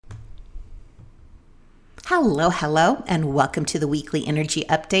Hello, and welcome to the weekly energy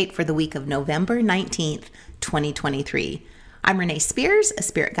update for the week of November 19th, 2023. I'm Renee Spears, a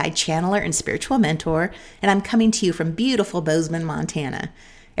spirit guide channeler and spiritual mentor, and I'm coming to you from beautiful Bozeman, Montana.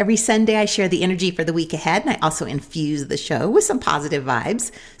 Every Sunday, I share the energy for the week ahead, and I also infuse the show with some positive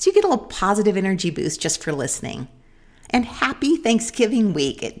vibes, so you get a little positive energy boost just for listening. And happy Thanksgiving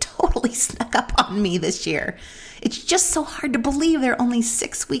week. It totally snuck up on me this year. It's just so hard to believe there are only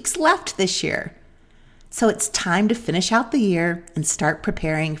 6 weeks left this year. So it's time to finish out the year and start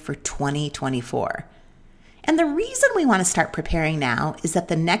preparing for 2024. And the reason we want to start preparing now is that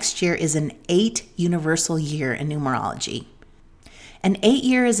the next year is an 8 universal year in numerology. An 8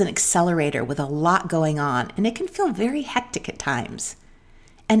 year is an accelerator with a lot going on, and it can feel very hectic at times.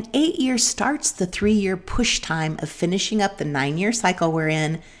 An 8 year starts the 3-year push time of finishing up the 9-year cycle we're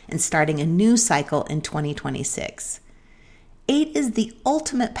in and starting a new cycle in 2026. 8 is the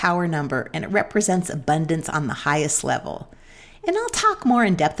ultimate power number, and it represents abundance on the highest level. And I'll talk more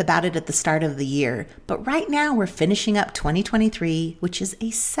in depth about it at the start of the year, but right now we're finishing up 2023, which is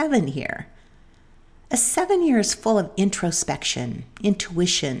a 7 year. A 7 year is full of introspection,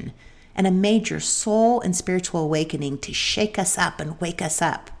 intuition, and a major soul and spiritual awakening to shake us up and wake us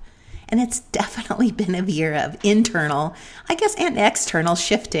up. And it's definitely been a year of internal, and external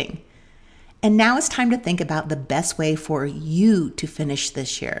shifting. And now it's time to think about the best way for you to finish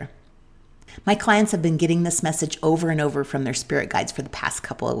this year. My clients have been getting this message over and over from their spirit guides for the past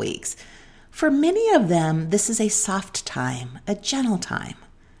couple of weeks. For many of them, this is a soft time, a gentle time,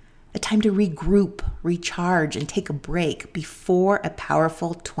 a time to regroup, recharge, and take a break before a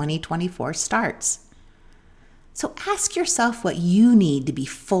powerful 2024 starts. So ask yourself what you need to be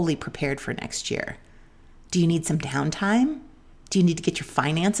fully prepared for next year. Do you need some downtime? Do you need to get your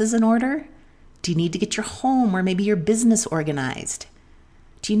finances in order? Do you need to get your home or maybe your business organized?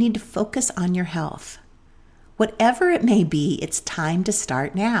 Do you need to focus on your health? Whatever it may be, it's time to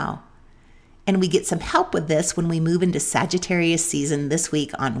start now. And we get some help with this when we move into Sagittarius season this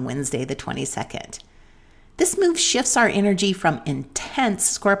week on Wednesday, the 22nd. This move shifts our energy from intense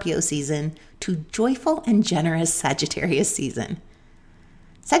Scorpio season to joyful and generous Sagittarius season.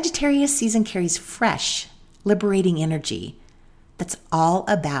 Sagittarius season carries fresh, liberating energy that's all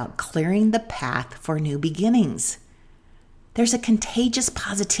about clearing the path for new beginnings. There's a contagious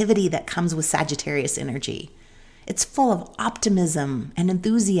positivity that comes with Sagittarius energy. It's full of optimism and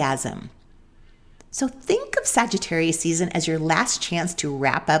enthusiasm. So think of Sagittarius season as your last chance to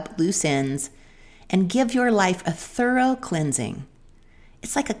wrap up loose ends and give your life a thorough cleansing.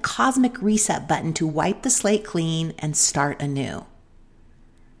 It's like a cosmic reset button to wipe the slate clean and start anew.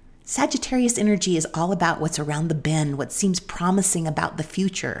 Sagittarius energy is all about what's around the bend, what seems promising about the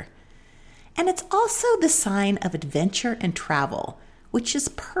future. And it's also the sign of adventure and travel, which is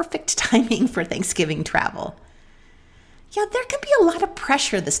perfect timing for Thanksgiving travel. Yeah, there can be a lot of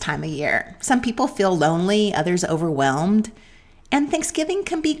pressure this time of year. Some people feel lonely, others overwhelmed, and Thanksgiving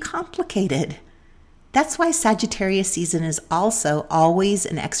can be complicated. That's why Sagittarius season is also always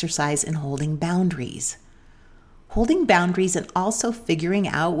an exercise in holding boundaries. Holding boundaries and also figuring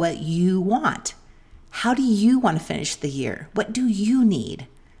out what you want. How do you want to finish the year? What do you need?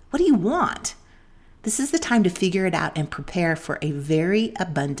 What do you want? This is the time to figure it out and prepare for a very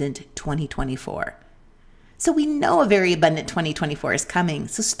abundant 2024. So we know a very abundant 2024 is coming,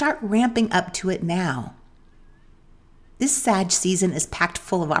 so start ramping up to it now. This Sag season is packed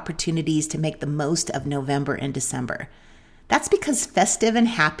full of opportunities to make the most of November and December. That's because festive and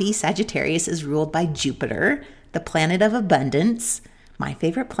happy Sagittarius is ruled by Jupiter, the planet of abundance, my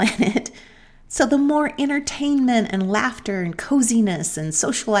favorite planet. So the more entertainment and laughter and coziness and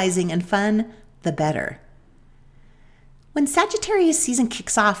socializing and fun, the better. When Sagittarius season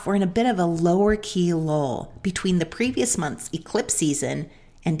kicks off, we're in a bit of a lower key lull between the previous month's eclipse season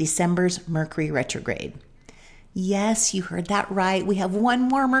and December's Mercury retrograde. Yes, you heard that right. We have one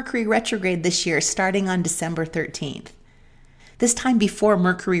more Mercury retrograde this year starting on December 13th. This time before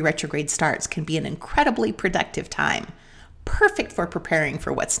Mercury retrograde starts can be an incredibly productive time, perfect for preparing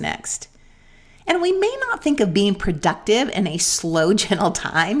for what's next. And we may not think of being productive and a slow, gentle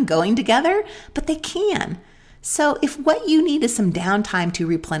time going together, but they can. So if what you need is some downtime to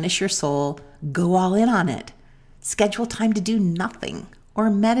replenish your soul, go all in on it. Schedule time to do nothing or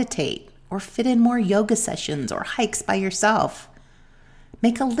meditate or fit in more yoga sessions or hikes by yourself.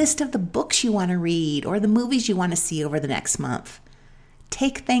 Make a list of the books you want to read or the movies you want to see over the next month.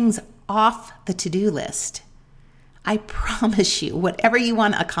 Take things off the to-do list. I promise you, whatever you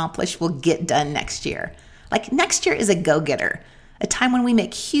want to accomplish will get done next year. Like next year is a go-getter, a time when we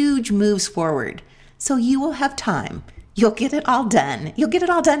make huge moves forward. So you will have time. You'll get it all done. You'll get it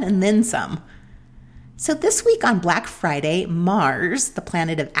all done and then some. So this week on Black Friday, Mars, the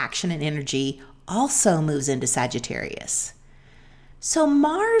planet of action and energy, also moves into Sagittarius. So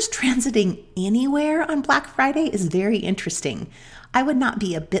Mars transiting anywhere on Black Friday is very interesting. I would not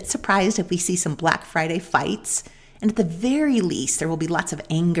be a bit surprised if we see some Black Friday fights, and at the very least, there will be lots of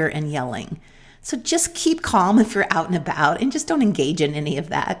anger and yelling. So just keep calm if you're out and about and just don't engage in any of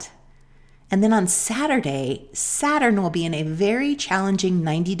that. And then on Saturday, Saturn will be in a very challenging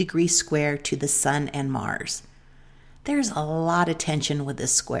 90-degree square to the Sun and Mars. There's a lot of tension with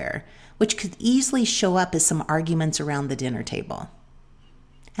this square, which could easily show up as some arguments around the dinner table.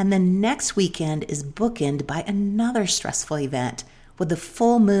 And then next weekend is bookended by another stressful event with the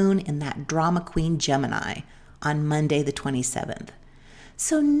full moon in that drama queen Gemini on Monday the 27th.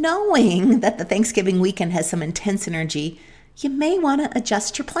 So knowing that the Thanksgiving weekend has some intense energy, you may want to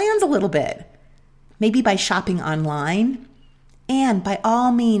adjust your plans a little bit. Maybe by shopping online. And by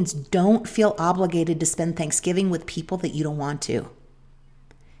all means, don't feel obligated to spend Thanksgiving with people that you don't want to.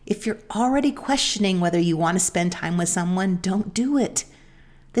 If you're already questioning whether you want to spend time with someone, don't do it.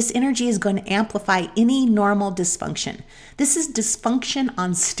 This energy is going to amplify any normal dysfunction. This is dysfunction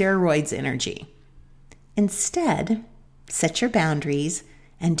on steroids energy. Instead, set your boundaries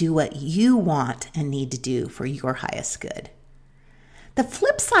and do what you want and need to do for your highest good. The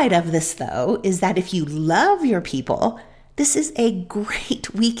flip side of this, though, is that if you love your people, this is a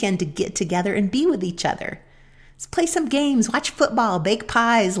great weekend to get together and be with each other. Let's play some games, watch football, bake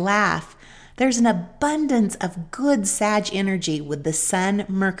pies, laugh. There's an abundance of good Sag energy with the Sun,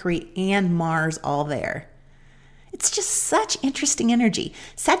 Mercury, and Mars all there. It's just such interesting energy.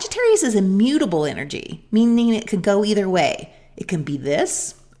 Sagittarius is a mutable energy, meaning it could go either way. It can be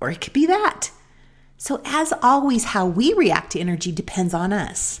this or it could be that. So as always, how we react to energy depends on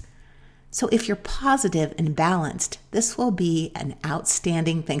us. So if you're positive and balanced, this will be an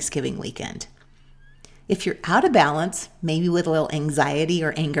outstanding Thanksgiving weekend. If you're out of balance, maybe with a little anxiety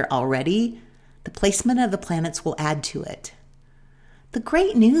or anger already, the placement of the planets will add to it. The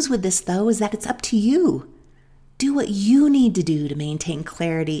great news with this, though, is that it's up to you. Do what you need to do to maintain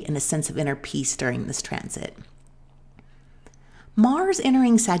clarity and a sense of inner peace during this transit. Mars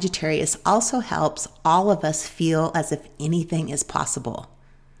entering Sagittarius also helps all of us feel as if anything is possible.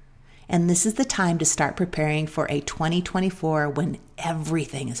 And this is the time to start preparing for a 2024 when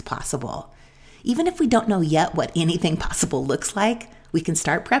everything is possible. Even if we don't know yet what anything possible looks like, we can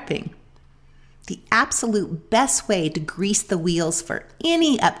start prepping. The absolute best way to grease the wheels for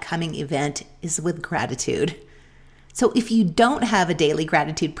any upcoming event is with gratitude. So if you don't have a daily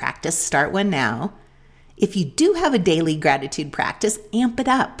gratitude practice, start one now. If you do have a daily gratitude practice, amp it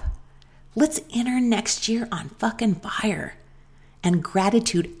up. Let's enter next year on fucking fire. And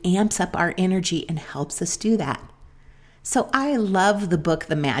gratitude amps up our energy and helps us do that. So I love the book,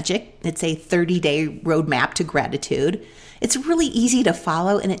 The Magic. It's a 30-day roadmap to gratitude. It's really easy to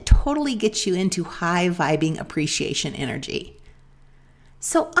follow and it totally gets you into high vibing appreciation energy.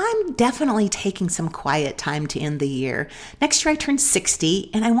 So I'm definitely taking some quiet time to end the year. Next year I turn 60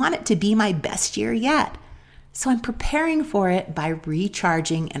 and I want it to be my best year yet. So I'm preparing for it by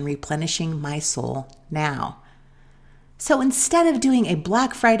recharging and replenishing my soul now. So instead of doing a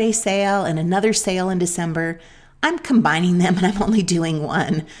Black Friday sale and another sale in December, I'm combining them and I'm only doing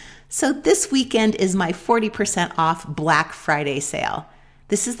one. So this weekend is my 40% off Black Friday sale.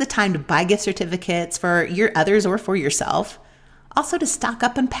 This is the time to buy gift certificates for your others or for yourself. Also to stock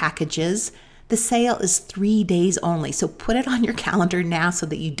up on packages. The sale is 3 days only, so put it on your calendar now so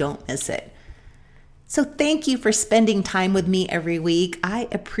that you don't miss it. So thank you for spending time with me every week. I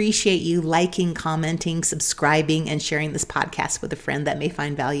appreciate you liking, commenting, subscribing, and sharing this podcast with a friend that may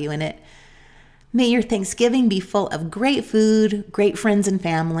find value in it. May your Thanksgiving be full of great food, great friends and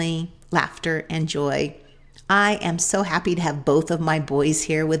family, laughter, and joy. I am so happy to have both of my boys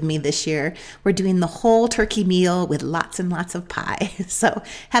here with me this year. We're doing the whole turkey meal with lots and lots of pie. So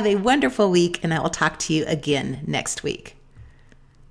have a wonderful week, and I will talk to you again next week.